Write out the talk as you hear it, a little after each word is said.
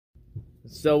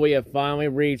So we have finally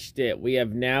reached it. We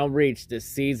have now reached the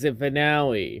season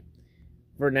finale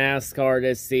for NASCAR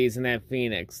this season at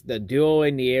Phoenix. The duel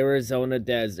in the Arizona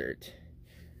desert.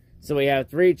 So we have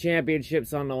 3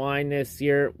 championships on the line this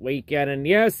year weekend. And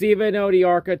yes, even though the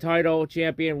ARCA title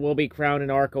champion will be crowned in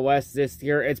ARCA West this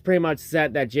year, it's pretty much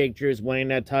set that Jake Drew's winning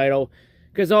that title.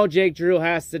 Because all Jake Drew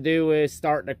has to do is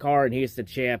start the car and he's the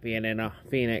champion in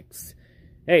Phoenix.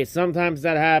 Hey, sometimes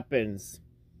that happens.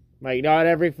 Like, not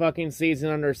every fucking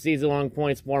season under season-long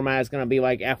points format is going to be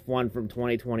like F1 from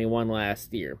 2021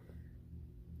 last year.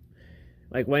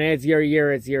 Like, when it's your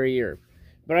year, it's your year.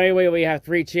 But anyway, we have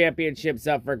 3 championships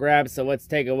up for grabs, so let's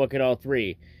take a look at all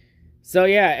 3. So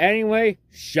yeah, anyway,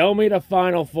 show me the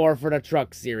Final 4 for the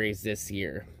Truck Series this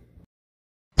year.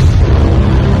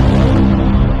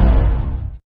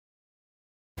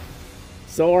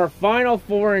 So our Final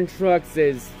 4 in trucks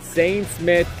is Zane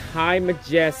Smith, Ty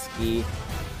Majeski,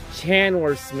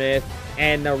 Chandler Smith,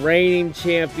 and the reigning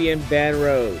champion Ben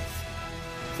Rhodes.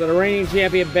 So the reigning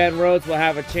champion Ben Rhodes will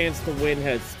have a chance to win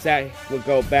his set, will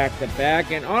go back to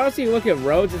back. And honestly, look at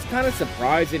Rhodes, it's kind of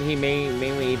surprising he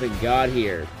mainly even got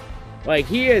here. Like,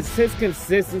 his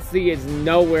consistency is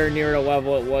nowhere near the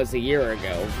level it was a year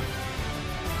ago.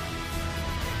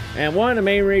 And one of the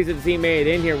main reasons he made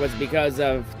it in here was because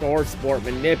of ThorSport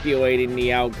manipulating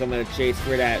the outcome of the chase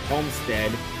grid at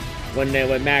Homestead. When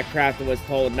Matt Crafton was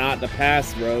told not to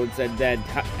pass Rhodes, and then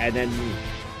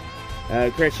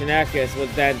Christian Eckes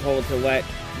was then told to let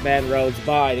Ben Rhodes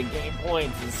by to gain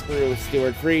points and screw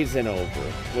Stuart Friesen over,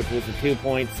 which was a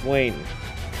 2-point swing.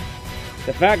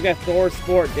 The fact that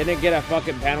ThorSport didn't get a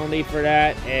fucking penalty for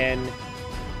that,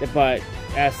 but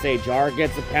SHR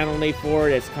gets a penalty for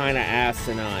it is kind of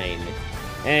asinine.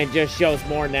 And it just shows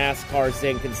more NASCAR's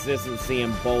inconsistency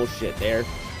and bullshit there.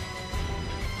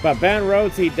 But Ben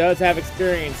Rhodes, he does have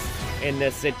experience in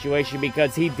this situation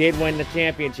because he did win the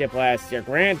championship last year.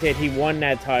 Granted, he won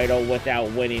that title without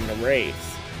winning the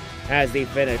race, as he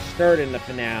finished 3rd in the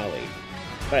finale.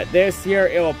 But this year,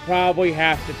 it will probably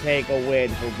have to take a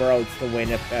win for Rhodes to win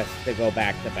if that's to go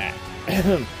back-to-back.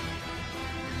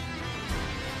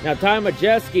 Now, Ty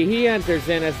Majeski, he enters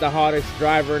in as the hottest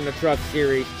driver in the Truck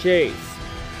Series chase,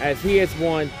 as he has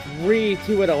won 2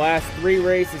 of the last 3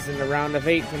 races in the round of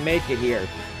 8 to make it here.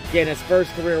 Getting his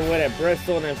first career win at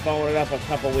Bristol and then following it up a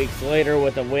couple weeks later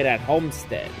with a win at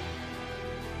Homestead.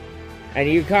 And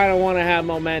you kind of want to have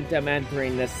momentum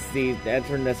entering this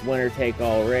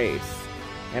winner-take-all race.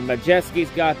 And Majeski's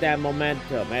got that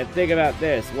momentum. And think about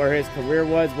this, where his career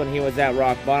was when he was at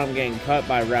rock bottom getting cut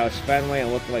by Roush Fenway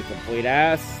and looked like a complete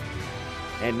ass.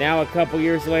 And now a couple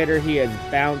years later, he has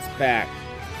bounced back.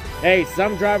 Hey,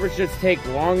 some drivers just take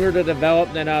longer to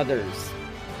develop than others.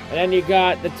 And then you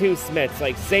got the 2 Smiths,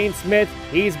 like Zane Smith,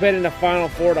 he's been in the Final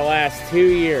 4 the last 2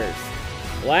 years.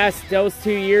 Those 2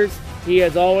 years, he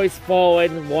has always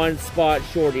fallen 1 spot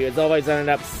short. He has always ended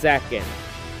up 2nd.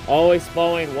 Always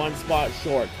falling 1 spot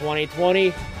short.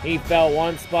 2020, he fell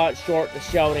 1 spot short to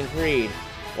Sheldon Creed.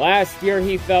 Last year,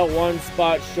 he fell 1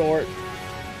 spot short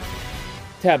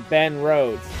to Ben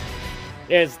Rhodes.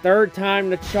 It's 3rd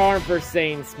time the charm for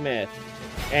Zane Smith.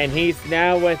 And he's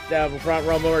now with Front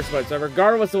Row Motorsports. So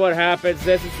regardless of what happens,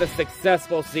 this is a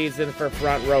successful season for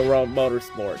Front Row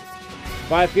Motorsports.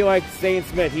 But I feel like Zane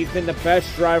Smith, he's been the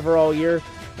best driver all year.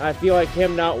 I feel like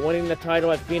him not winning the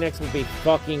title at Phoenix would be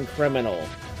fucking criminal.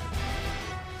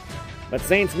 But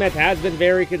Zane Smith has been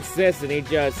very consistent. He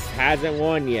just hasn't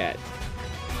won yet.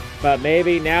 But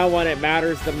maybe now when it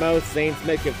matters the most, Zane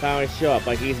Smith can finally show up.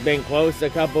 Like, he's been close a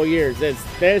couple years. Is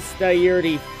this the year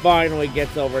he finally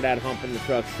gets over that hump in the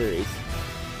Truck Series?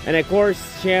 And of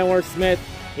course, Chandler Smith,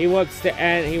 he looks to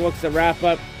wrap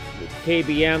up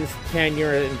KBM's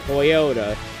tenure in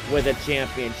Toyota with a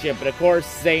championship. But of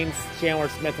course, Chandler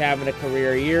Smith having a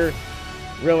career year,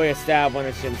 really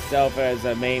established himself as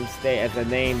a mainstay, as a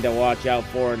name to watch out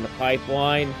for in the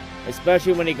pipeline.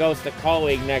 Especially when he goes to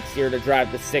Colleague next year to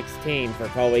drive the 16 for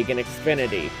Colleague and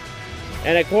Xfinity.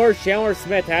 And of course, Chandler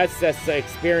Smith has this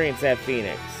experience at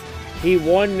Phoenix. He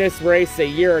won this race a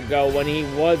year ago when he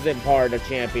wasn't part of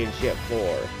Championship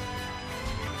 4.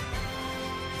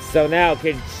 So now,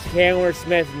 can Chandler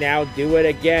Smith now do it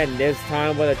again, this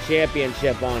time with a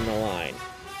championship on the line?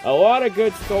 A lot of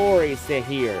good stories to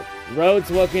hear. Rhodes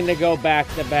looking to go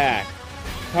back-to-back.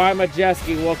 Ty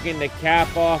Majeski looking to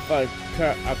cap off a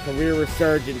career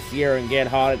resurgence here and get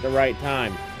hot at the right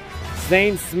time.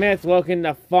 Zane Smith looking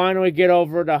to finally get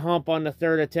over the hump on the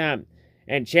 3rd attempt.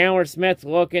 And Chandler Smith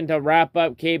looking to wrap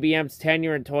up KBM's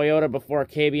tenure in Toyota before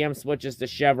KBM switches to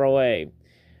Chevrolet.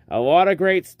 A lot of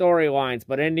great storylines,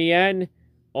 but in the end,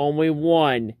 only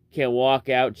one can walk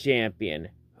out champion.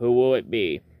 Who will it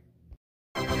be?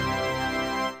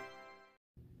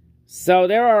 So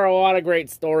there are a lot of great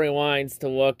storylines to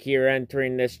look here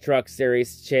entering this Truck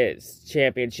Series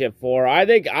Championship 4. I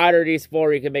think either of these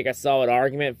 4 you can make a solid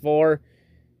argument for.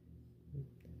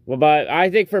 Well, but I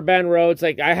think for Ben Rhodes,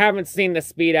 like, I haven't seen the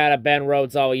speed out of Ben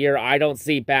Rhodes all year. I don't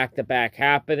see back-to-back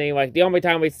happening. Like, the only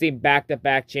time we've seen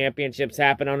back-to-back championships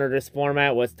happen under this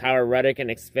format was Tyler Reddick and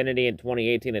Xfinity in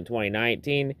 2018 and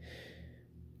 2019.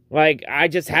 Like, I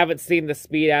just haven't seen the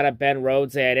speed out of Ben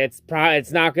Rhodes, and it's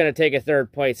not going to take a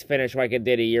third-place finish like it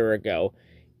did a year ago.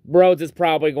 Rhodes is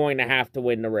probably going to have to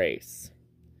win the race,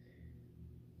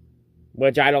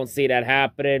 which I don't see that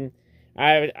happening.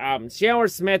 Chandler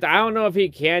Smith, I don't know if he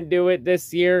can do it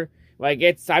this year. Like,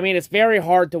 it's very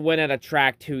hard to win at a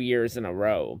track 2 years in a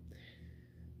row.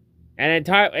 And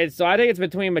so I think it's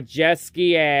between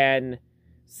Majeski and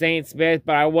Saint Smith,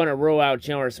 but I wouldn't rule out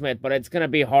Chandler Smith, but it's going to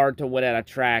be hard to win at a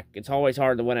track. It's always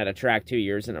hard to win at a track 2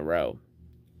 years in a row.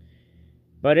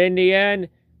 But in the end,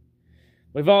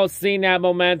 we've all seen that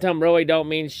momentum really don't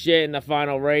mean shit in the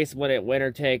final race when it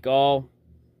winner take all.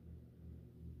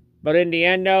 But in the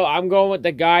end, though, I'm going with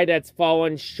the guy that's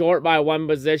fallen short by 1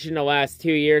 position the last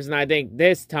 2 years, and I think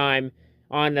this time,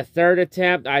 on the 3rd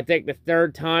attempt, I think the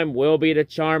 3rd time will be the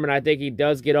charm, and I think he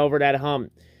does get over that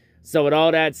hump. So with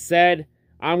all that said,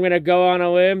 I'm going to go on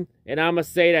a limb, and I'm going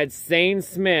to say that Saint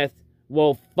Smith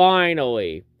will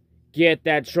finally get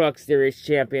that Truck Series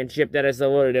championship that has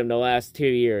eluded him the last 2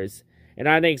 years. And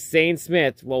I think Saint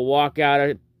Smith will walk out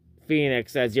of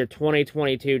Phoenix as your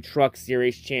 2022 Truck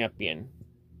Series champion.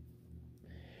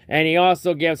 And he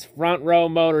also gives Front Row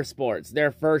Motorsports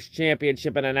their first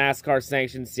championship in a NASCAR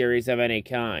sanctioned series of any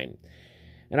kind.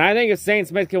 And I think if Saint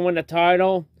Smith can win the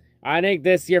title, I think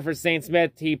this year for Saint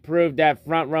Smith, he proved that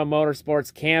Front Row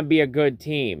Motorsports can be a good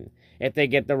team if they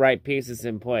get the right pieces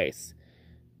in place.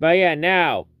 But yeah,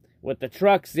 now, with the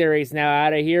Truck Series now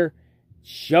out of here,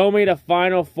 show me the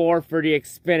Final 4 for the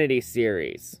Xfinity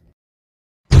Series.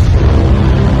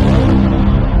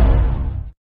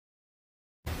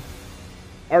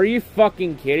 Are you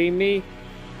fucking kidding me?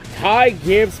 Ty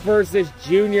Gibbs versus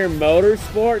Junior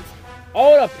Motorsports?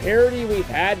 All the parity we've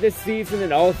had this season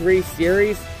in all 3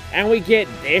 series, and we get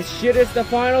this shit as the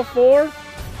Final 4?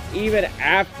 Even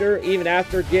after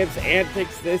Gibbs'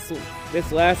 antics this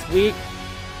last week?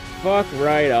 Fuck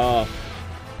right off.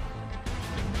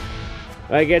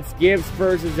 Like, it's Gibbs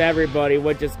versus everybody,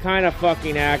 which is kind of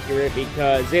fucking accurate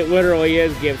because it literally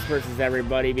is Gibbs versus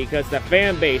everybody because the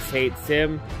fan base hates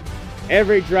him.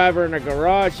 Every driver in the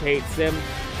garage hates him,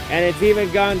 and it's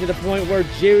even gotten to the point where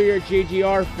Junior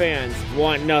GGR fans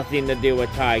want nothing to do with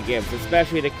Ty Gibbs,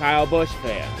 especially the Kyle Busch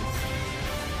fans.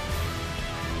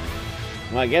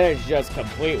 Like, it is just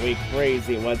completely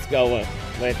crazy what's going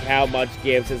with how much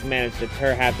Gibbs has managed to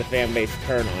have the fan base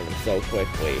turn on him so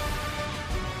quickly.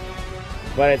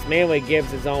 But it's mainly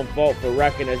Gibbs' own fault for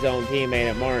wrecking his own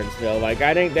teammate at Martinsville. Like,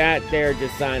 I think that there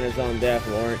just signed his own death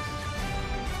warrant.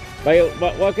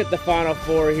 But look at the Final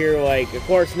 4 here. Like, of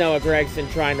course, Noah Gragson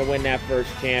trying to win that first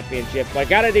championship.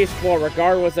 Like, out of these 4,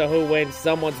 regardless of who wins,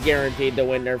 someone's guaranteed to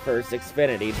win their first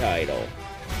Xfinity title.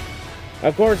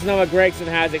 Of course, Noah Gragson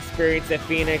has experience at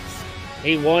Phoenix.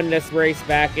 He won this race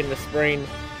back in the spring.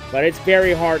 But it's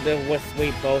very hard to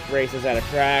sweep both races at a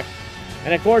track.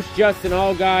 And of course, Justin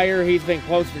Allgaier, he's been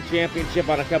close to championship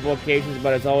on a couple occasions,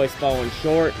 but has always fallen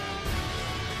short.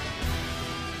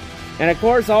 And of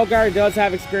course, Allgaier does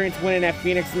have experience winning at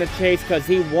Phoenix in the Chase because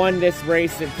he won this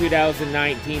race in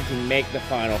 2019 to make the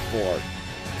Final 4.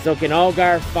 So can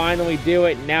Allgaier finally do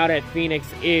it now that Phoenix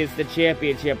is the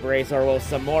championship race, or will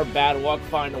some more bad luck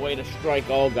find a way to strike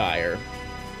Allgaier?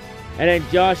 And then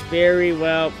Josh Berry,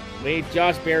 well,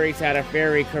 Josh Berry's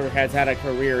has had a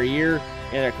career year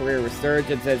and a career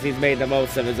resurgence as he's made the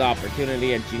most of his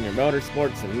opportunity at Junior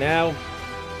Motorsports, and now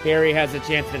Berry has a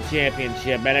chance at the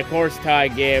championship. And of course, Ty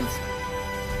Gibbs,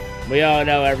 we all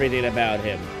know everything about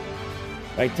him.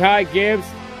 Like, Ty Gibbs,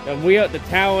 the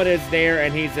talent is there,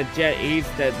 and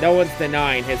no one's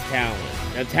denying his talent.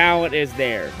 The talent is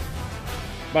there.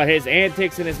 But his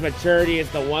antics and his maturity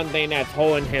is the one thing that's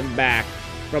holding him back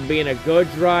from being a good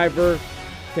driver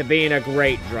to being a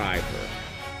great driver.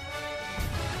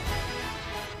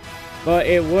 But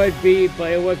it would be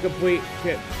complete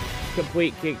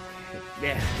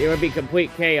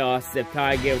chaos if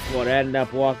Ty Gibbs would end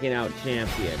up walking out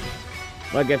champion.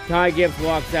 Like, if Ty Gibbs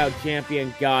walks out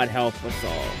champion, God help us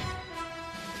all.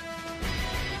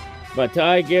 But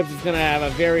Ty Gibbs is going to have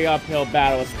a very uphill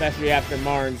battle, especially after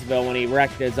Martinsville when he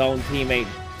wrecked his own teammate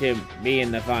to be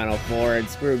in the Final 4 and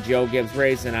screwed Joe Gibbs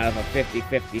Racing out of a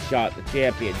 50-50 shot at the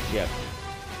championship.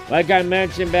 Like I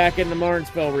mentioned back in the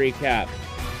Martinsville recap,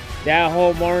 That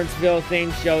whole Martinsville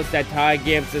thing shows that Ty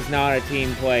Gibbs is not a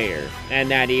team player, and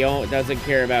that he doesn't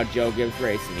care about Joe Gibbs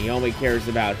Racing. He only cares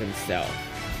about himself.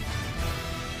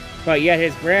 But yet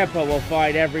his grandpa will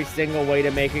find every single way to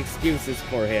make excuses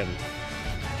for him.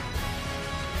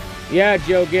 Yeah,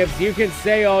 Joe Gibbs, you can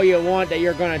say all you want that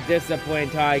you're going to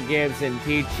discipline Ty Gibbs and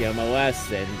teach him a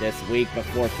lesson this week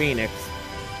before Phoenix.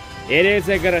 It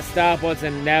isn't going to stop what's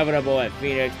inevitable at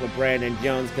Phoenix with Brandon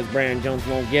Jones, because Brandon Jones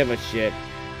won't give a shit,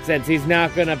 since he's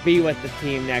not going to be with the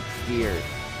team next year.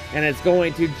 And it's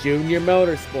going to Junior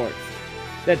Motorsports,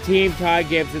 the team Ty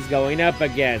Gibbs is going up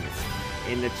against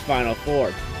in its Final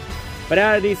Four. But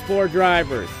out of these 4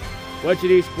 drivers, which of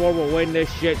these 4 will win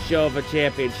this shit show of a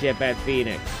championship at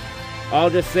Phoenix? I'll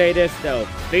just say this though,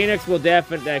 the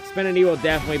Xfinity will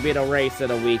definitely be the race of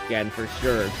the weekend for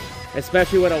sure.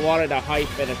 Especially with a lot of the hype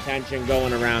and attention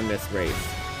going around this race.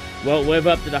 Will it live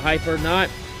up to the hype or not?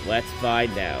 Let's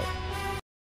find out.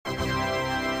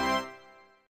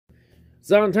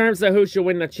 So in terms of who should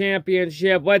win the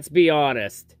championship, let's be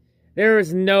honest. There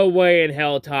is no way in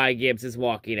hell Ty Gibbs is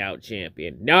walking out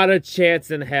champion. Not a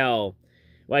chance in hell.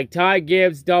 Like, Ty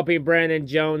Gibbs dumping Brandon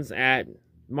Jones at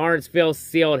Martinsville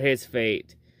sealed his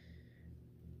fate.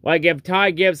 Like, if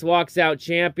Ty Gibbs walks out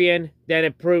champion, then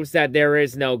it proves that there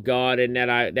is no God and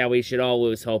that we should all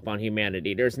lose hope on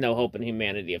humanity. There's no hope in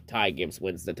humanity if Ty Gibbs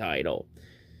wins the title.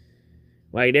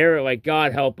 Like,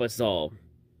 God help us all.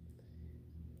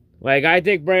 Like, I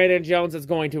think Brandon Jones is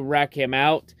going to wreck him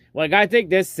out. Like, I think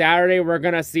this Saturday we're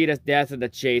going to see the death of the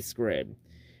chase grid.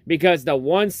 Because the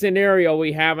one scenario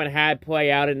we haven't had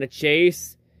play out in the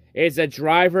chase is a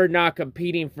driver not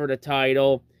competing for the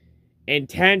title,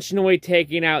 intentionally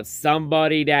taking out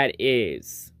somebody that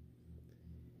is.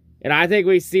 And I think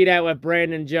we see that with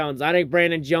Brandon Jones. I think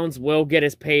Brandon Jones will get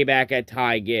his payback at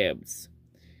Ty Gibbs.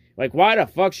 Like, why the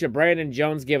fuck should Brandon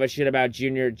Jones give a shit about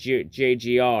Junior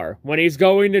JGR when he's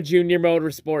going to Junior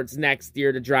Motorsports next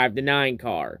year to drive the 9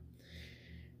 car?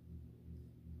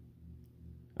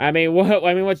 I mean,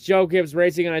 what's Joe Gibbs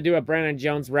Racing going to do if Brandon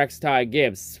Jones wrecks Ty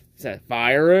Gibbs?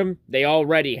 Fire him? They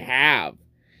already have.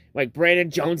 Like, Brandon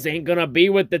Jones ain't going to be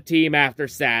with the team after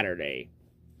Saturday.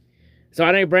 So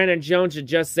I think Brandon Jones should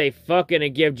just say fuck it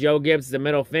and give Joe Gibbs the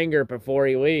middle finger before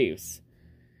he leaves.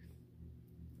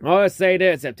 I'll just say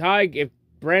this, if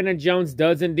Brandon Jones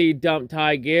does indeed dump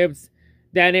Ty Gibbs,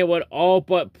 then it would all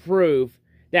but prove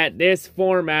that this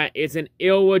format is an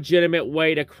illegitimate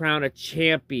way to crown a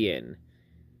champion.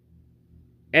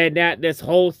 And that this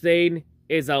whole thing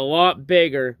is a lot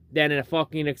bigger than a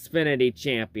fucking Xfinity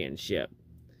championship.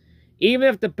 Even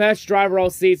if the best driver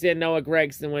all season, Noah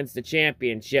Gragson, wins the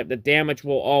championship, the damage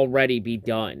will already be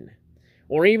done.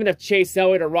 Or even if Chase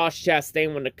Elliott or Ross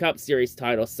Chastain win the Cup Series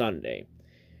title Sunday.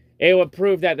 It would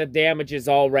prove that the damage is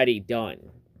already done.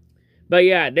 But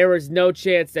yeah, there is no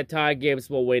chance that Ty Gibbs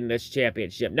will win this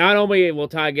championship. Not only will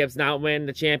Ty Gibbs not win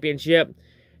the championship,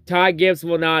 Ty Gibbs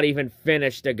will not even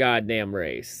finish the goddamn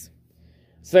race.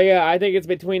 So yeah, I think it's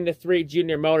between the 3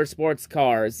 Junior Motorsports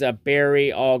cars,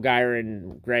 Barry, Allgaier,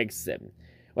 and Gragson.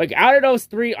 Like, out of those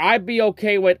 3, I'd be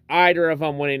okay with either of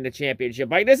them winning the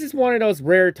championship. Like, this is one of those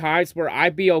rare times where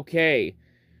I'd be okay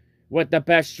with the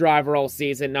best driver all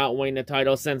season not winning the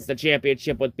title, since the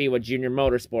championship would be with Junior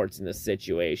Motorsports in this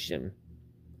situation.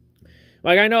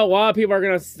 Like, I know a lot of people are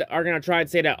gonna try and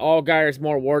say that Allgaier is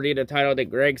more worthy of the title than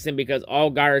Gragson, because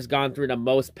Allgaier's gone through the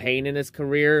most pain in his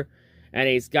career, and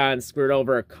he's gotten screwed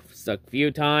over a few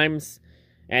times,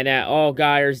 and that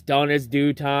Allgaier's done his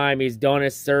due time, he's done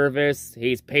his service,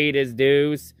 he's paid his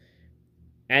dues,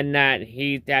 and that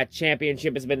that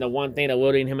championship has been the one thing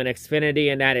eluding him in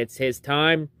Xfinity, and that it's his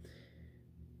time.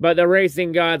 But the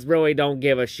racing gods really don't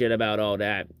give a shit about all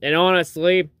that. And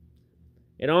honestly,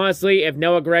 if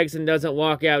Noah Gragson doesn't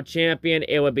walk out champion,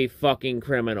 it would be fucking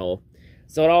criminal.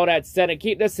 So with all that said, and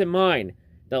keep this in mind,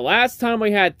 the last time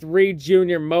we had 3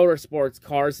 Junior Motorsports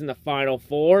cars in the Final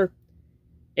Four,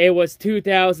 it was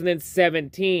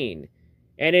 2017.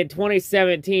 And in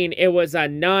 2017, it was a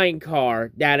 9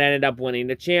 car that ended up winning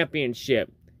the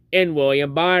championship in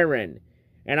William Byron.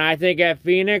 And I think at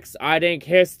Phoenix, I think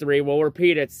history will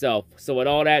repeat itself. So with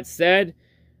all that said,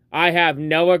 I have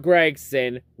Noah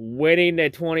Gragson winning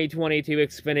the 2022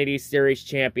 Xfinity Series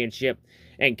Championship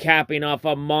and capping off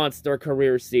a monster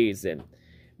career season.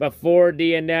 Before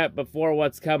DNF, before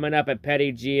what's coming up at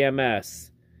Petty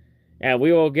GMS. And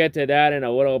we will get to that in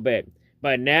a little bit.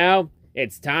 But now,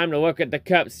 it's time to look at the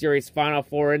Cup Series Final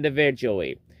Four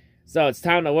individually. So it's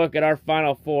time to look at our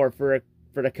Final Four for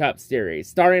the Cup Series.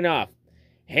 Starting off,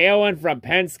 hailing from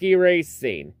Penske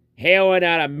Racing, hailing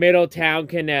out of Middletown,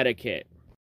 Connecticut.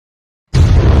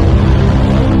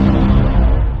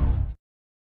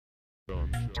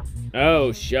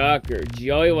 Oh, shocker.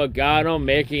 Joey Logano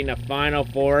making the Final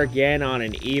Four again on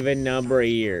an even number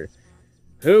year.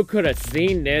 Who could have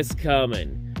seen this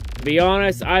coming? To be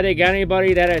honest, I think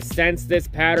anybody that has sensed this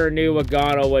pattern knew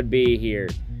Logano would be here.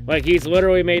 Like, he's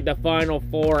literally made the Final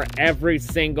Four every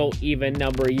single even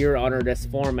number year under this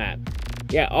format.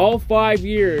 Yeah, all 5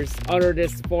 years under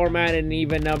this format and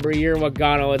even number year,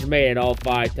 Logano has made it all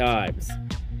 5 times.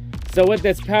 So with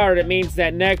this pattern, it means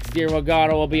that next year,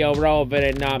 Logano will be irrelevant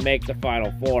and not make the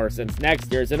Final Four, since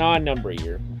next year is an odd number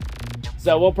year.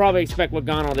 So we'll probably expect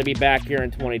Logano to be back here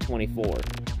in 2024.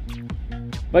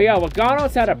 But yeah,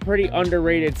 Logano's had a pretty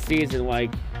underrated season.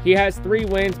 Like, he has 3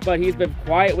 wins, but he's been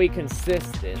quietly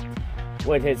consistent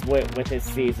with his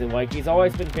season. Like, he's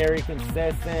always been very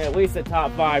consistent, at least a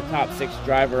top 5, top 6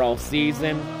 driver all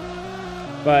season.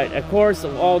 But, of course, we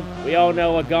all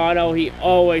know Logano, he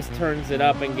always turns it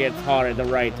up and gets hot at the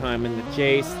right time in the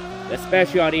chase,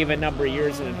 especially on even number of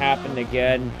years, and it happened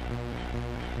again.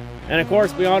 And, of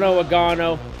course, we all know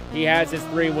Logano, he has his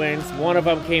 3 wins. One of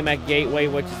them came at Gateway,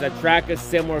 which is a track of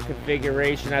similar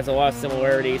configuration, has a lot of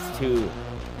similarities to,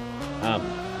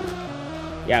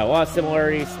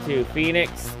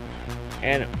 Phoenix.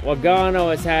 And Logano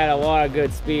has had a lot of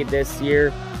good speed this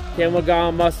year. Can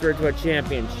Logano muster to a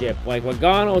championship? Like,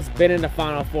 Logano's been in the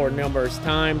Final Four numerous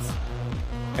times.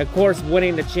 Of course,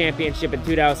 winning the championship in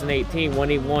 2018 when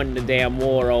he won the damn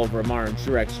war over Martin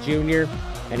Truex Jr.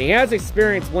 And he has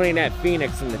experience winning at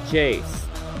Phoenix in the chase.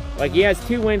 Like, he has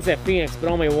 2 wins at Phoenix, but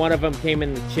only one of them came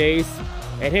in the chase.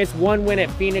 And his 1 win at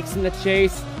Phoenix in the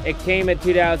chase, it came in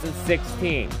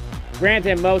 2016.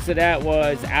 Granted, most of that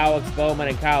was Alex Bowman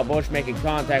and Kyle Busch making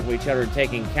contact with each other and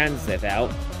taking Kenseth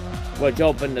out, which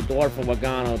opened the door for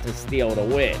Logano to steal the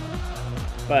win.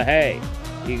 But hey,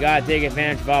 you gotta take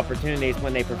advantage of opportunities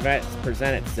when they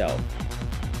present itself.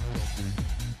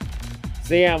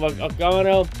 So yeah,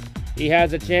 Logano, he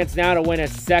has a chance now to win a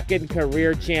 2nd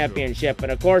career championship.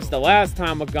 And of course, the last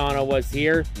time Logano was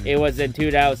here, it was in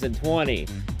 2020.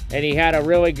 And he had a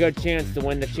really good chance to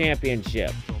win the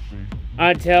championship,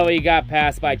 until he got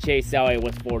passed by Chase Elliott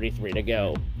with 43 to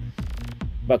go.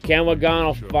 But can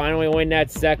Logano finally win that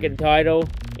 2nd title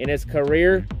in his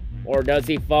career? Or does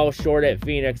he fall short at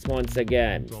Phoenix once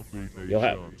again?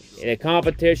 The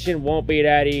competition won't be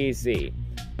that easy.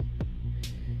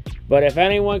 But if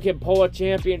anyone can pull a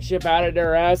championship out of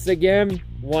their ass again,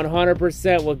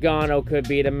 100% Logano could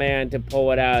be the man to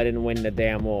pull it out and win the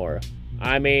damn war.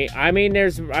 I mean,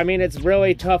 it's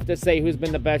really tough to say who's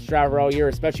been the best driver all year,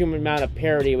 especially with the amount of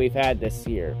parity we've had this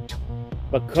year.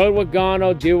 But could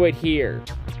Logano do it here?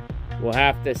 We'll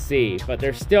have to see. But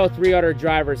there's still 3 other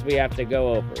drivers we have to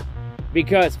go over.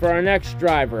 Because for our next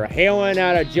driver, hailing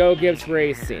out of Joe Gibbs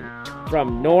Racing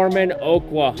from Norman,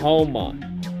 Oklahoma.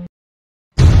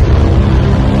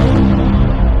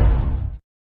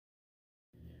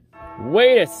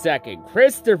 Wait a second,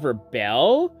 Christopher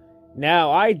Bell?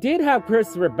 Now, I did have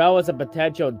Christopher Bell as a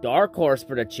potential dark horse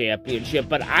for the championship,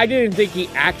 but I didn't think he'd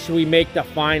actually make the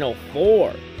Final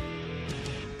Four.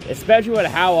 Especially with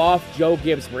how off Joe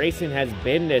Gibbs Racing has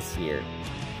been this year.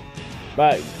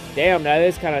 But, damn, that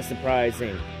is kind of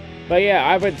surprising. But yeah,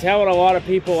 I've been telling a lot of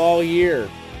people all year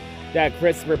that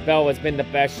Christopher Bell has been the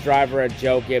best driver at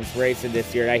Joe Gibbs Racing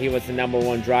this year, that he was the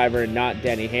 #1 driver and not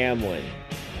Denny Hamlin.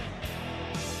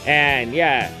 And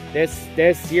yeah,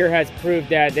 this year has proved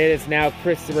that it is now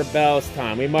Christopher Bell's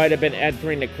time. We might have been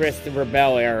entering the Christopher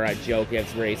Bell era at Joe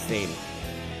Gibbs Racing.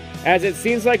 As it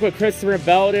seems like with Christopher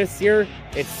Bell this year,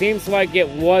 it seems like it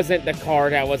wasn't the car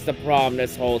that was the problem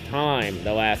this whole time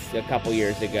a couple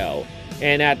years ago.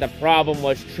 And that the problem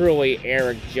was truly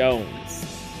Eric Jones.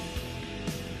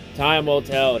 Time will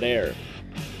tell there.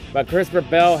 But Christopher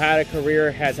Bell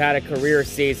has had a career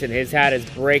season. He's had his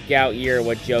breakout year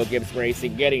with Joe Gibbs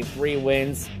Racing, getting 3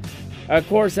 wins. Of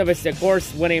course,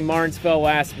 winning Martinsville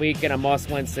last week in a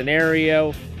must-win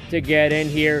scenario to get in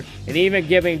here, and even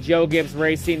giving Joe Gibbs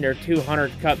Racing their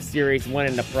 200 Cup Series win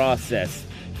in the process.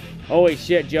 Holy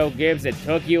shit, Joe Gibbs, it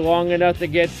took you long enough to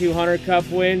get 200 Cup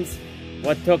wins?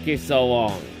 What took you so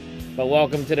long? But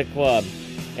welcome to the club.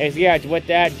 As yeah, with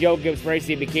that, Joe Gibbs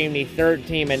Racing became the 3rd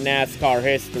team in NASCAR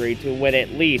history to win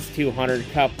at least 200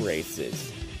 Cup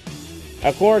races.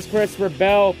 Of course, Christopher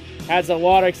Bell has a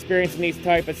lot of experience in these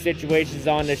type of situations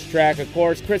on this track. Of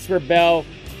course, Christopher Bell,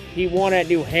 he won at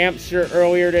New Hampshire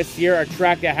earlier this year, a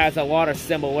track that has a lot of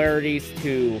similarities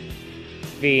to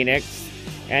Phoenix.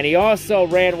 And he also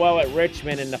ran well at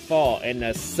Richmond in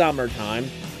the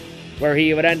summertime, where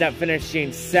he would end up finishing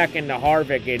 2nd to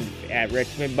Harvick at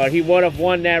Richmond, but he would have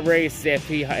won that race if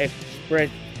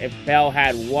Bell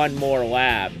had one more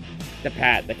lap to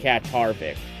catch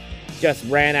Harvick. just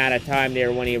ran out of time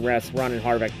there when he was running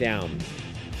Harvick down.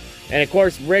 And of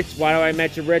course, why do I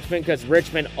mention Richmond? Because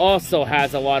Richmond also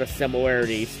has a lot of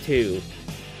similarities to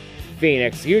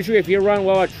Phoenix. Usually if you run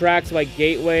well at tracks like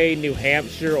Gateway, New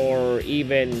Hampshire, or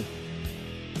even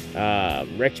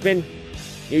Richmond,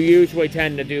 you usually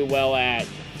tend to do well at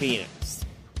Phoenix.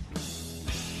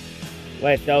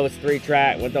 With those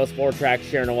four tracks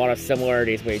sharing a lot of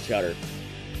similarities with each other.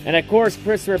 And of course,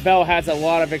 Christopher Bell has a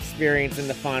lot of experience in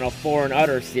the Final Four and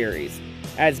other series,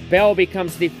 as Bell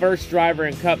becomes the first driver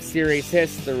in Cup Series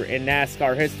history, in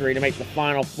NASCAR history, to make the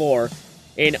Final Four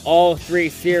in all three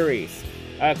series.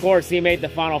 Of course, he made the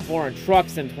Final Four in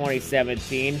trucks in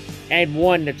 2017 and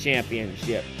won the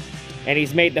championship. And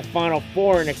he's made the Final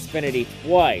Four in Xfinity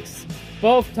twice.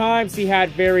 Both times he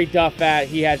had very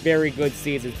good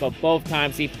seasons, but both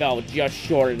times he fell just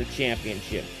short of the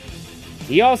championship.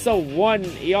 He also won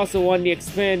the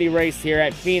Xfinity race here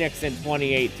at Phoenix in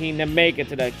 2018 to make it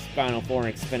to the Final Four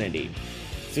in Xfinity.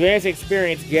 So he has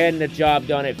experience getting the job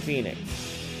done at Phoenix.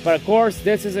 But of course,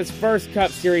 this is his first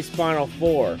Cup Series Final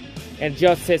Four, and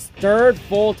just his third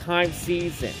full-time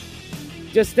season.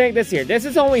 Just think this here. This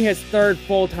is only his third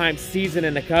full-time season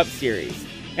in the Cup Series.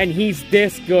 And he's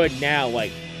this good now.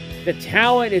 Like, the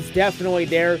talent is definitely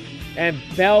there. And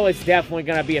Bell is definitely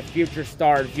going to be a future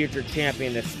star and future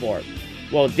champion in this sport.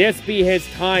 Will this be his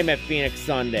time at Phoenix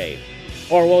Sunday?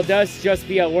 Or will this just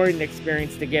be a learning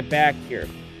experience to get back here?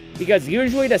 Because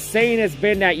usually the saying has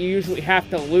been that you usually have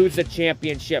to lose a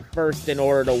championship first in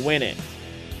order to win it.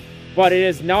 But it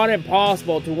is not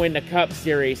impossible to win the Cup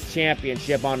Series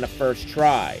championship on the first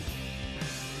try.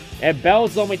 And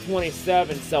Bell's only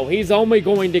 27, so he's only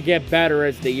going to get better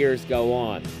as the years go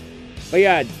on. But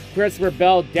yeah, Christopher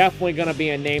Bell definitely going to be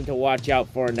a name to watch out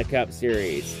for in the Cup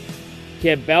Series.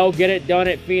 Can Bell get it done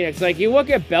at Phoenix? Like, you look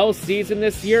at Bell's season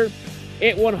this year,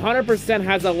 it 100%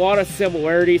 has a lot of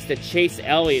similarities to Chase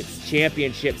Elliott's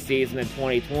championship season in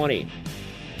 2020.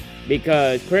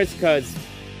 Because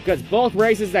both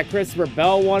races that Christopher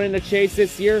Bell won in the Chase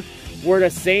this year were the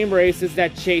same races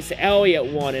that Chase Elliott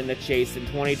won in the Chase in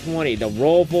 2020, the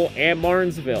Roval and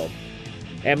Martinsville.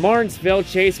 At Martinsville,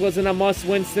 Chase was in a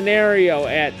must-win scenario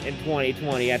in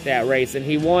 2020 at that race, and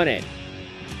he won it.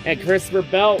 And Christopher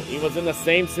Bell, he was in the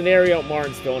same scenario at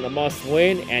Martinsville in a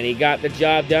must-win, and he got the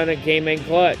job done and came in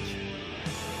clutch.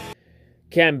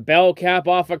 Can Bell cap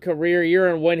off a career year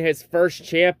and win his first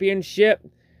championship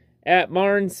at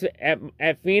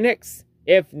Phoenix?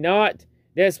 If not,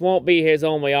 this won't be his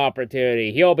only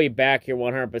opportunity. He'll be back here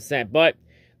 100%. But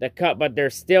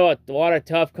there's still a lot of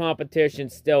tough competition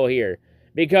still here.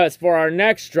 Because for our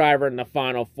next driver in the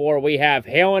Final Four, we have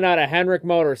hailing out of Hendrick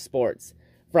Motorsports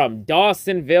from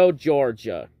Dawsonville,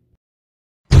 Georgia.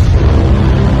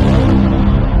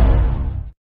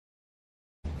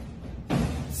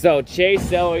 So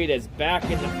Chase Elliott is back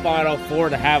in the Final Four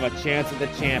to have a chance at the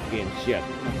championship.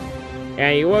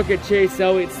 And you look at Chase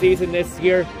Elliott's season this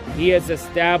year, he has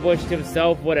established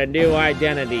himself with a new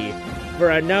identity.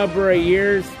 For a number of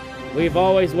years, we've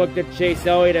always looked at Chase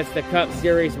Elliott as the Cup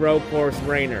Series road course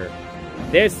reigner.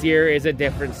 This year is a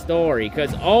different story,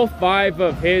 because all 5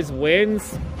 of his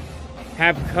wins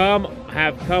have come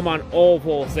on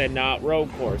ovals and not road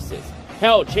courses.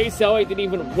 Hell, Chase Elliott didn't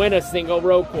even win a single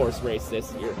road course race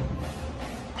this year.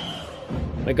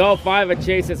 Like, all 5 of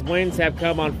Chase's wins have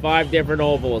come on 5 different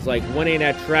ovals, like winning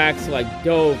at tracks like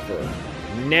Dover,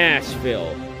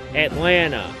 Nashville,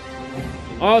 Atlanta.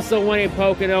 Also winning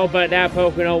Pocono, but that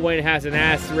Pocono win has an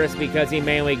asterisk because he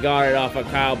mainly got it off of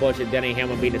Kyle Busch and Denny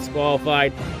Hamlin being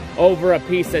disqualified over a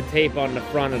piece of tape on the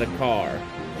front of the car.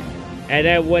 And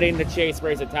then winning the Chase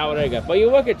race at Talladega. But you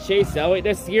look at Chase Elliott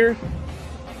this year,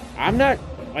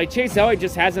 Chase Elliott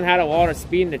just hasn't had a lot of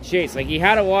speed in the Chase. Like, he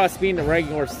had a lot of speed in the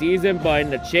regular season, but in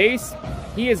the Chase,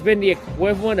 he has been the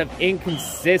equivalent of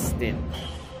inconsistent.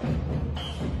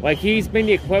 Like, he's been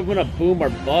the equivalent of boom or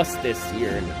bust this year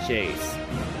in the Chase.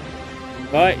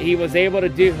 But he was able to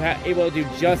do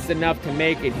just enough to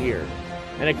make it here.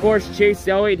 And of course, Chase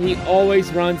Elliott, he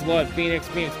always runs well at Phoenix.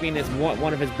 Phoenix being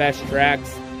one of his best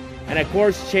tracks. And of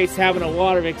course, Chase having a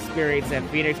lot of experience at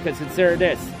Phoenix, because consider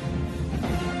this.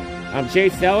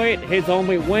 Chase Elliott, his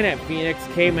only win at Phoenix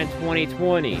came in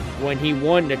 2020 when he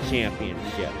won the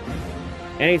championship.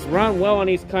 And he's run well on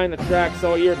these kind of tracks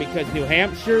all year, because New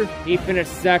Hampshire, he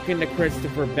finished second to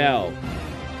Christopher Bell.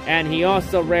 And he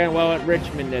also ran well at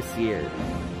Richmond this year.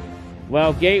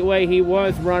 Well, Gateway, he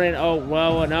was running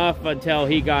well enough until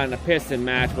he got in a piston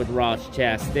match with Ross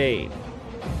Chastain.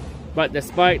 But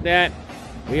despite that,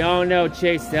 we all know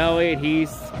Chase Elliott,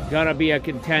 he's going to be a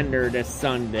contender this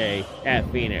Sunday at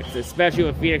Phoenix, especially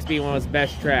with Phoenix being one of his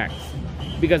best tracks.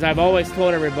 because I've always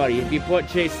told everybody, if you put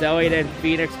Chase Elliott and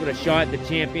Phoenix with a shot at the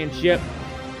championship,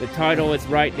 the title is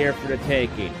right there for the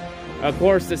taking. Of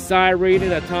course, the siren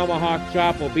and the tomahawk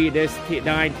chop will be this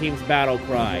 9 team's battle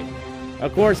cry.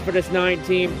 Of course, for this 9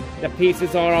 team, the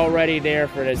pieces are already there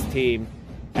for this team.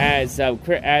 As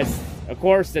of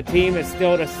course, the team is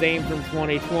still the same from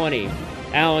 2020.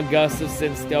 Alan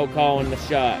Gustafson still calling the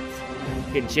shots.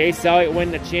 Can Chase Elliott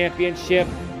win the championship,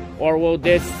 or will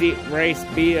this race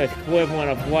be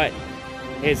equivalent of what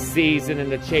his season in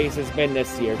the chase has been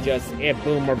this year? Just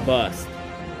boom or bust.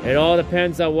 It all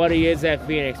depends on what he is at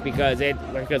Phoenix, because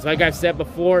like I've said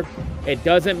before, it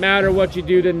doesn't matter what you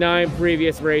do the 9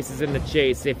 previous races in the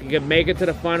chase. If you can make it to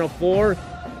the final 4,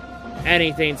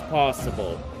 anything's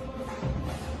possible.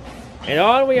 And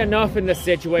oddly enough in this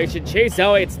situation, Chase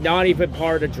Elliott's not even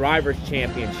part of the Drivers'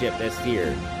 Championship this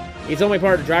year. He's only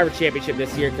part of the Drivers' Championship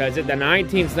this year because the 9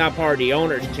 team's not part of the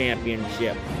Owners'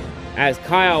 Championship, as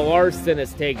Kyle Larson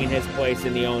is taking his place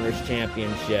in the Owners'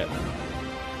 Championship.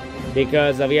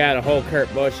 Because of, the whole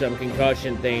Kurt Busch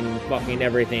concussion thing fucking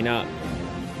everything up.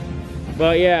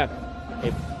 But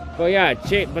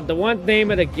the one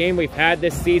theme of the game we've had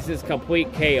this season is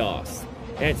complete chaos.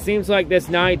 And it seems like this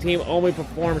 9 team only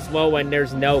performs well when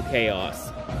there's no chaos.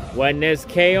 When there's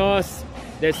chaos,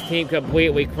 this team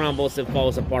completely crumbles and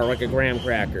falls apart like a graham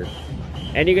cracker.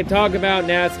 And you can talk about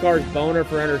NASCAR's boner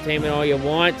for entertainment all you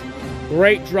want.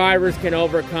 Great drivers can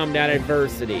overcome that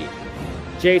adversity.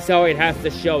 Chase Elliott has to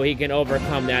show he can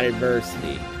overcome that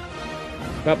adversity.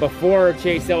 But before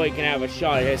Chase Elliott can have a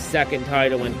shot at his 2nd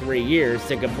title in 3 years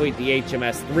to complete the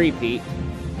HMS three-peat,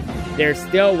 there's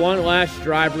still one last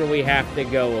driver we have to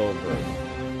go over.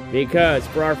 Because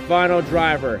for our final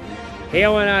driver,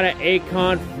 hailing out of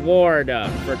Acon,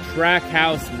 Florida for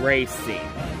Trackhouse Racing.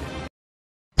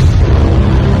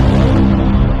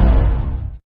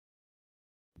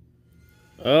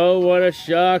 Oh, what a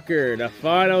shocker. The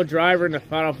final driver in the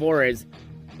Final 4 is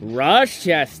Ross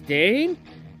Chastain?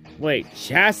 Wait,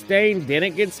 Chastain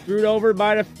didn't get screwed over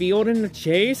by the field in the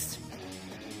chase?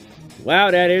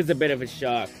 Wow, that is a bit of a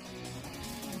shock.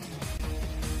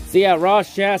 So yeah,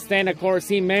 Ross Chastain, of course,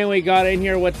 he mainly got in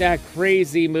here with that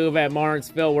crazy move at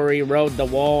Martinsville where he rode the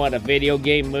wall at a video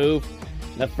game move.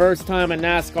 The first time in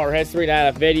NASCAR history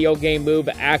that a video game move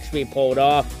actually pulled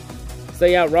off. So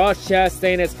yeah, Ross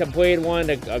Chastain has completed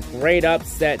a great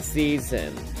upset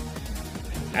season.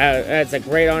 That's a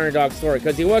great underdog story,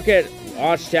 because you look at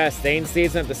Ross Chastain's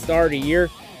season at the start of the year,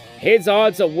 his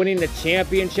odds of winning the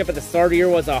championship at the start of the year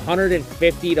was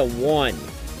 150 to 1.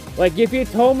 Like, if you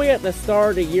told me at the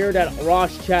start of the year that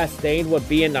Ross Chastain would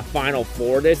be in the Final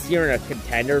 4 this year and a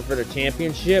contender for the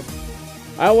championship,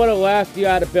 I would have laughed you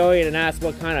out of billion and asked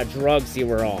what kind of drugs you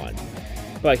were on.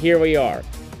 But here we are.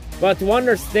 But to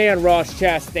understand Ross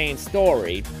Chastain's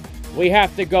story, we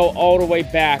have to go all the way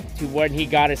back to when he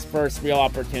got his first real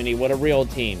opportunity with a real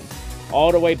team.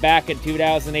 All the way back in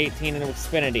 2018 in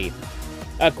Xfinity.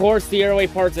 Of course, the early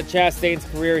parts of Chastain's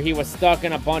career, he was stuck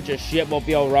in a bunch of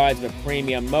shitmobile rides with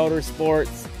Premium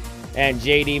Motorsports and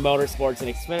JD Motorsports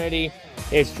and Xfinity.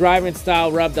 His driving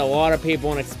style rubbed a lot of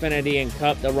people in Xfinity and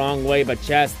Cup the wrong way, but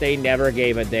Chastain never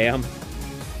gave a damn.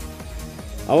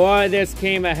 A lot of this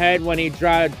came ahead when he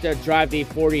drive the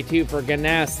 42 for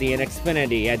Ganassi in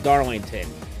Xfinity at Darlington,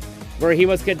 where he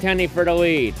was contending for the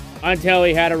lead, until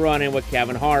he had a run-in with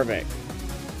Kevin Harvick.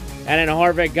 And then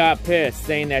Harvick got pissed,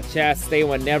 saying that Chastain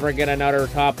would never get another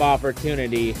top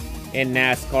opportunity in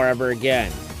NASCAR ever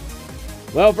again.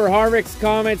 Well, for Harvick's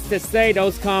comments to say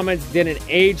those comments didn't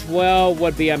age well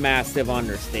would be a massive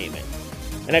understatement.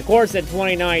 And of course, in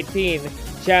 2019,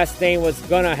 Chastain was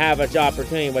going to have an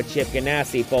opportunity with Chip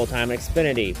Ganassi full-time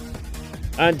Xfinity,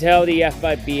 until the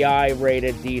FBI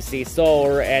raided DC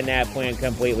Solar, and that plan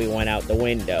completely went out the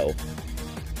window.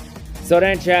 So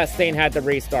then Chastain had to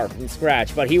restart from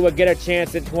scratch, but he would get a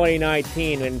chance in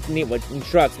 2019 in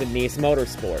trucks with Nice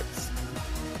Motorsports,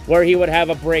 where he would have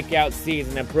a breakout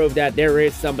season and prove that there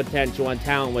is some potential and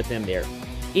talent with him there,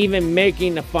 even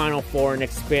making the Final 4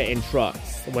 in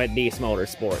trucks with Nice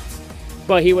Motorsports.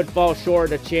 But he would fall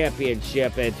short of the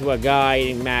championship to a guy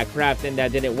named Matt Crafton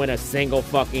that didn't win a single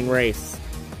fucking race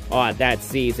that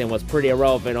season, was pretty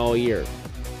irrelevant all year.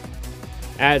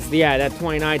 As, that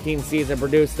 2019 season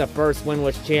produced the first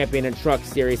winless champion in Truck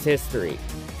Series history,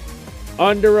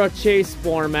 under a chase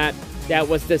format that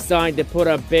was designed to put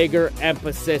a bigger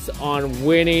emphasis on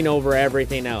winning over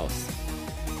everything else.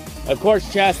 Of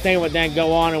course, Chastain would then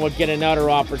go on and would get another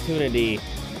opportunity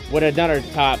with another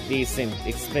top decent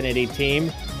Xfinity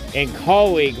team in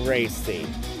Colleague Racing.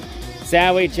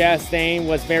 Sadly, Chastain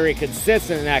was very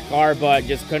consistent in that car, but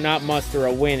just could not muster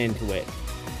a win into it.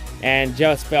 and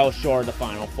just fell short of the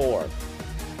Final Four.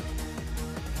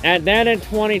 And then in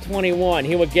 2021,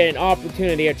 he would get an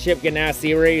opportunity at Chip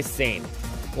Ganassi Racing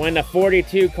when the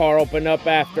 42 car opened up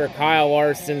after Kyle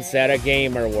Larson said a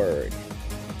gamer word.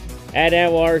 And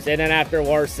then after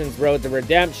Larson's road to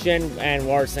redemption and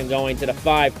Larson going to the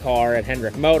 5 car at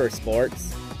Hendrick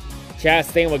Motorsports,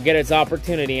 Chastain would get his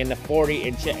opportunity in the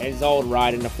his old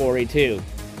ride in the 42.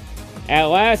 And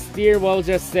last year, we'll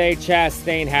just say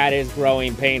Chastain had his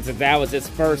growing pains, and that was his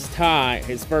first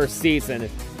season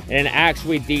in an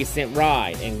actually decent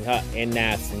ride in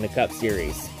the Cup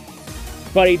Series.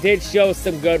 But he did show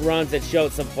some good runs that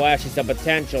showed some flashes of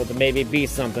potential to maybe be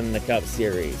something in the Cup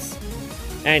Series.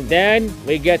 And then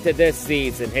we get to this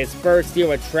season, his first year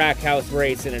with Trackhouse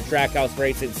Racing and Trackhouse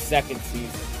Racing's second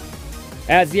season.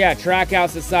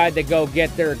 Trackhouse decided to go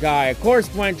get their guy. Of course,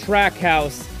 when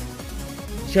Trackhouse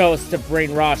chose to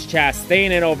bring Ross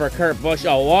Chastain in over Kurt Busch,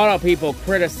 a lot of people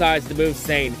criticized the move,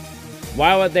 saying,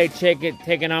 why would they take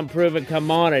an unproven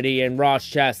commodity in Ross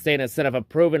Chastain instead of a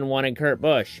proven one in Kurt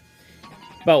Busch?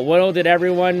 But little did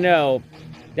everyone know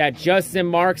that Justin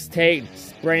Marks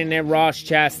bringing in Ross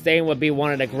Chastain would be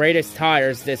one of the greatest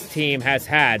hires this team has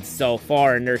had so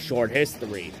far in their short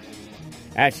history,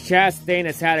 as Chastain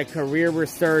has had a career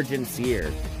resurgence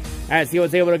here, as he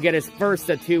was able to get his first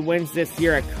of 2 wins this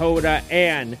year at COTA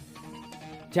and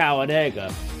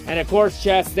Talladega. And of course,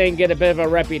 Chastain get a bit of a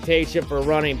reputation for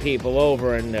running people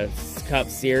over in the Cup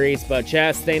Series, but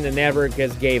Chastain never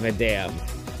just gave a damn,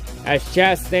 as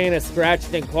Chastain has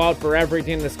scratched and clawed for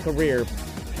everything in his career,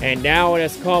 and now it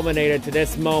has culminated to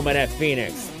this moment at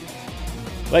Phoenix.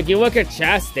 Like, you look at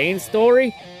Chastain's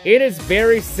story, it is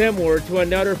very similar to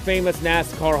another famous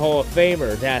NASCAR Hall of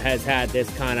Famer that has had this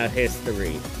kind of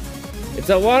history. It's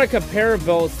a lot of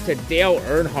comparables to Dale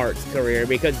Earnhardt's career,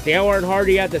 because Dale Earnhardt,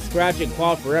 he had to scratch and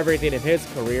claw for everything in his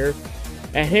career,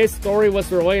 and his story was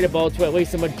relatable to at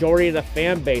least a majority of the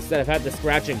fan base that have had to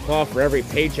scratch and claw for every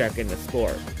paycheck in the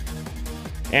sport.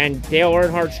 And Dale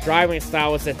Earnhardt's driving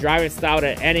style was the driving style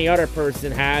that any other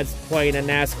person has playing a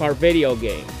NASCAR video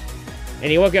game.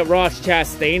 And you look at Ross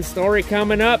Chastain's story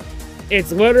coming up,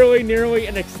 it's literally nearly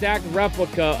an exact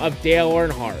replica of Dale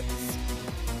Earnhardt's.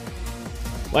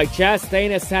 Like,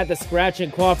 Chastain has had to scratch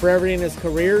and claw for everything in his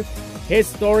career. His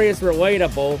story is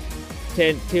relatable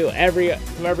to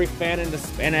every fan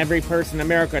and every person in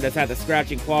America that's had to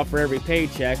scratch and claw for every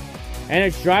paycheck. And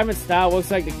his driving style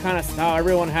looks like the kind of style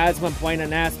everyone has when playing a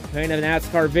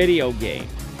NASCAR video game.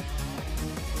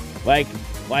 Like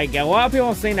a lot of people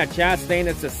are saying that Chastain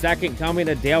is the second coming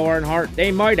to Dale Earnhardt.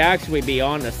 They might actually be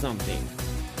onto something.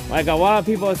 Like, a lot of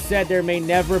people have said there may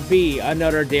never be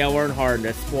another Dale Earnhardt in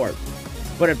this sport.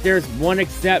 But if there's one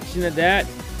exception to that,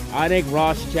 I think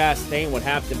Ross Chastain would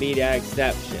have to be that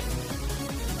exception.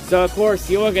 So, of course,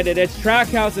 you look at it, it's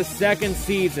Trackhouse's second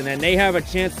season, and they have a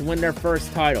chance to win their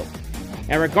first title.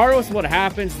 And regardless of what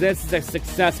happens, this is a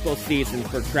successful season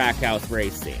for Trackhouse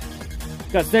Racing.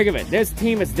 Because think of it, this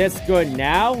team is this good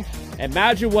now.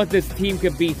 Imagine what this team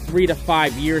could be 3 to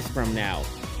 5 years from now,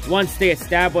 once they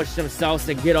establish themselves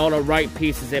and get all the right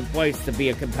pieces in place to be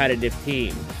a competitive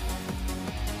team.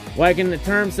 Like, in the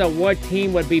terms of what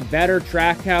team would be better,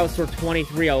 Trackhouse or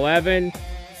 2311,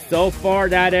 so far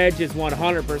that edge is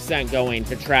 100% going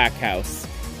to Trackhouse.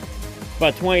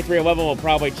 But 2311 will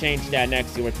probably change that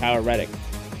next year with Tyler Reddick.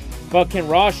 But can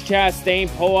Ross Chastain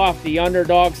pull off the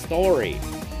underdog story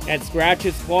and scratch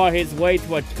his claw his way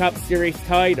to a Cup Series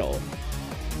title?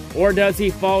 Or does he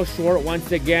fall short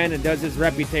once again, and does his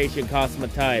reputation cost him a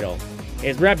title?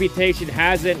 His reputation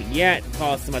hasn't yet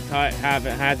cost him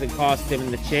hasn't cost him in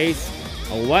the chase,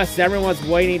 unless everyone's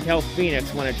waiting till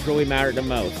Phoenix when it truly mattered the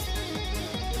most.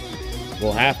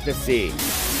 We'll have to see.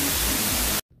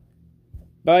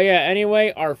 But yeah,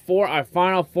 anyway, our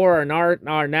final 4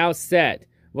 are now set.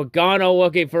 Logano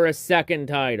looking for a second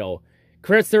title.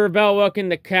 Christopher Bell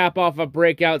looking to cap off a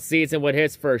breakout season with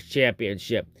his first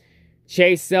championship.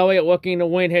 Chase Elliott looking to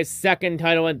win his second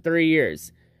title in 3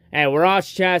 years. And Ross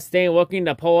Chastain looking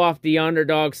to pull off the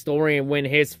underdog story and win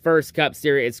his first Cup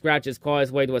Series and scratch his claw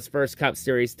his way to his first Cup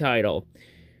Series title.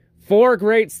 4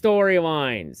 great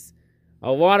storylines.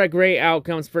 A lot of great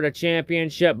outcomes for the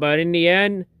championship, but in the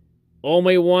end,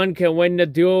 only one can win the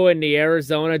duel in the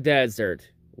Arizona desert.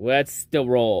 Let's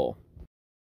roll.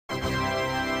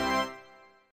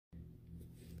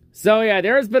 So yeah,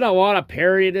 there's been a lot of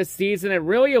parity this season, and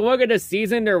really, you look at this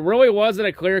season, there really wasn't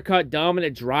a clear-cut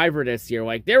dominant driver this year.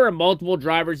 Like, there were multiple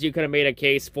drivers you could have made a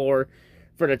case for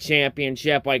the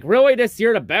championship. Like, really, this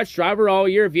year, the best driver all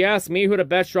year, if you ask me who the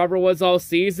best driver was all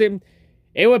season,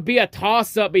 it would be a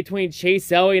toss-up between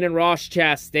Chase Elliott and Ross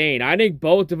Chastain. I think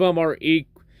both of them are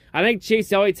I think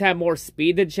Chase Elliott's had more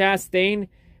speed than Chastain,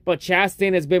 but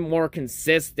Chastain has been more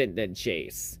consistent than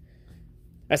Chase,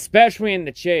 especially in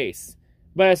the chase.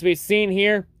 But as we've seen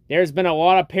here, there's been a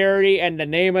lot of parity, and the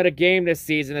name of the game this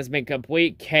season has been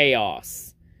complete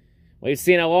chaos. We've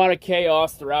seen a lot of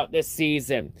chaos throughout this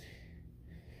season.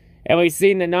 And we've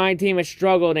seen the 9 team has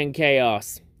struggled in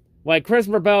chaos. Like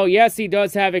Christopher Bell, yes, he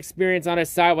does have experience on his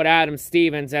side with Adam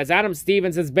Stevens, as Adam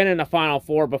Stevens has been in the Final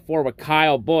Four before with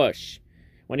Kyle Busch,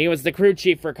 when he was the crew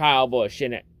chief for Kyle Busch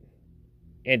in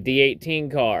the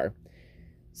 18 car.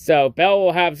 So Bell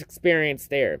will have experience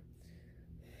there.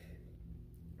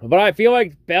 But I feel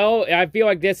like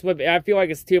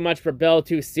it's too much for Bell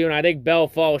too soon. I think Bell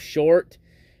falls short.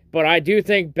 But I do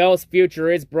think Bell's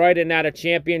future is bright and that a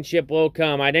championship will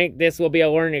come. I think this will be a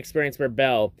learning experience for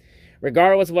Bell.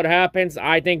 Regardless of what happens,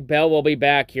 I think Bell will be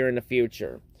back here in the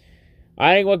future.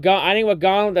 I think with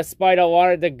Logano, despite a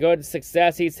lot of the good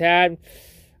success he's had,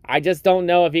 I just don't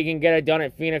know if he can get it done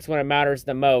at Phoenix when it matters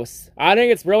the most. I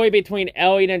think it's really between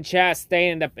Elliott and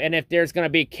Chastain and if there's going to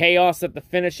be chaos at the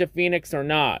finish of Phoenix or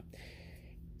not.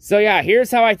 So yeah,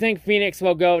 here's how I think Phoenix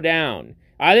will go down.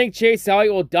 I think Chase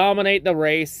Elliott will dominate the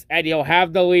race, and he'll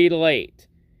have the lead late.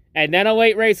 And then a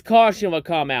late race caution will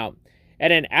come out. And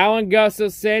then Alan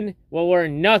Gustafson will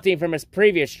learn nothing from his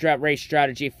previous race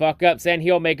strategy fuck-ups, and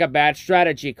he'll make a bad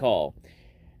strategy call.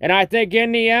 And I think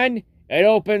in the end, it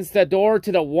opens the door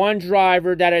to the one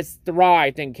driver that has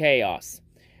thrived in chaos.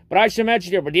 But I should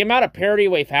mention here, with the amount of parity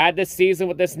we've had this season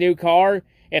with this new car,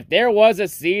 if there was a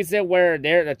season where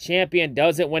the champion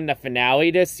doesn't win the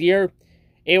finale this year,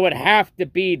 it would have to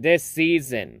be this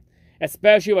season,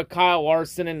 especially with Kyle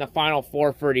Larson in the Final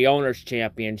Four for the Owners'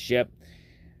 Championship.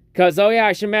 Because, oh yeah,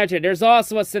 I should mention, there's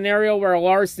also a scenario where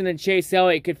Larson and Chase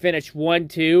Elliott could finish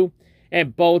 1-2,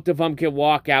 and both of them could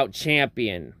walk out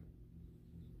champion.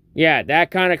 Yeah, that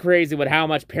kind of crazy with how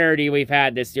much parity we've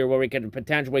had this year, where we could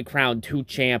potentially crown 2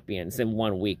 champions in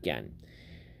one weekend.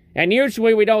 And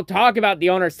usually we don't talk about the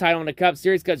Owners' title in the Cup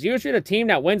Series, because usually the team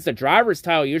that wins the Driver's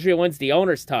title usually wins the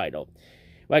Owners' title.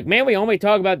 Like, man, we only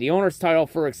talk about the Owners' title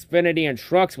for Xfinity and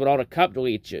Trucks with all the Cup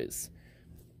leeches.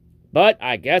 But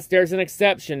I guess there's an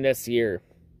exception this year.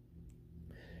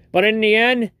 But in the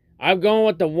end, I'm going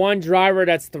with the one driver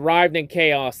that's thrived in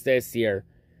chaos this year.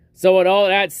 So with all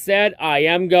that said, I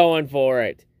am going for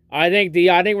it. I think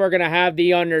we're going to have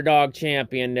the underdog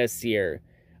champion this year.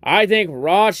 I think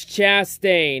Ross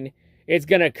Chastain is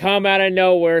going to come out of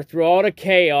nowhere through all the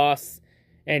chaos,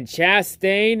 and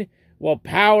Chastain will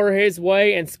power his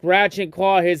way and scratch and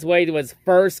claw his way to his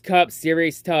first Cup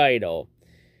Series title.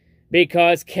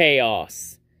 Because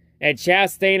chaos. And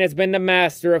Chastain has been the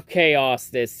master of chaos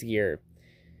this year.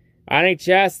 I think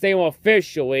Chastain will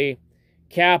officially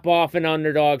cap off an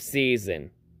underdog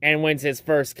season and wins his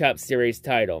first Cup Series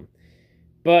title.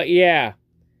 But yeah,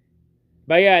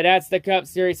 that's the Cup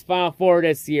Series Final Four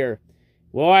this year.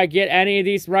 Will I get any of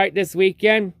these right this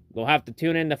weekend? We'll have to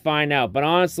tune in to find out. But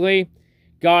honestly,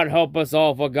 God help us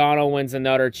all if Logano wins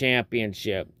another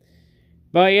championship.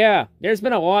 But yeah, there's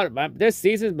been a lot. This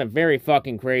season's been very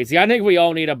fucking crazy. I think we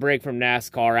all need a break from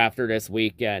NASCAR after this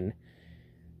weekend.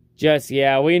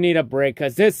 Yeah, we need a break,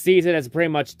 because this season has pretty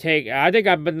much I think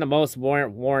I've been the most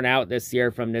worn out this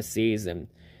year from this season.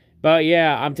 But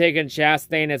yeah, I'm taking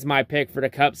Chastain as my pick for the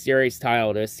Cup Series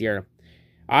title this year.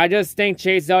 I just think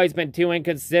Chase Elliott's been too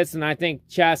inconsistent. I think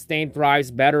Chastain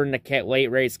thrives better in the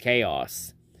late race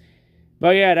chaos.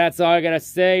 But yeah, that's all I gotta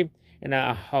say. And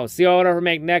I'll see y'all whatever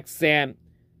make next, Sam.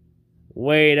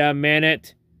 Wait a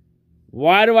minute.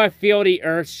 Why do I feel the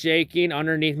earth shaking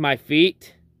underneath my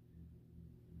feet?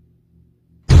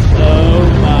 Oh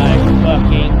my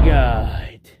fucking God.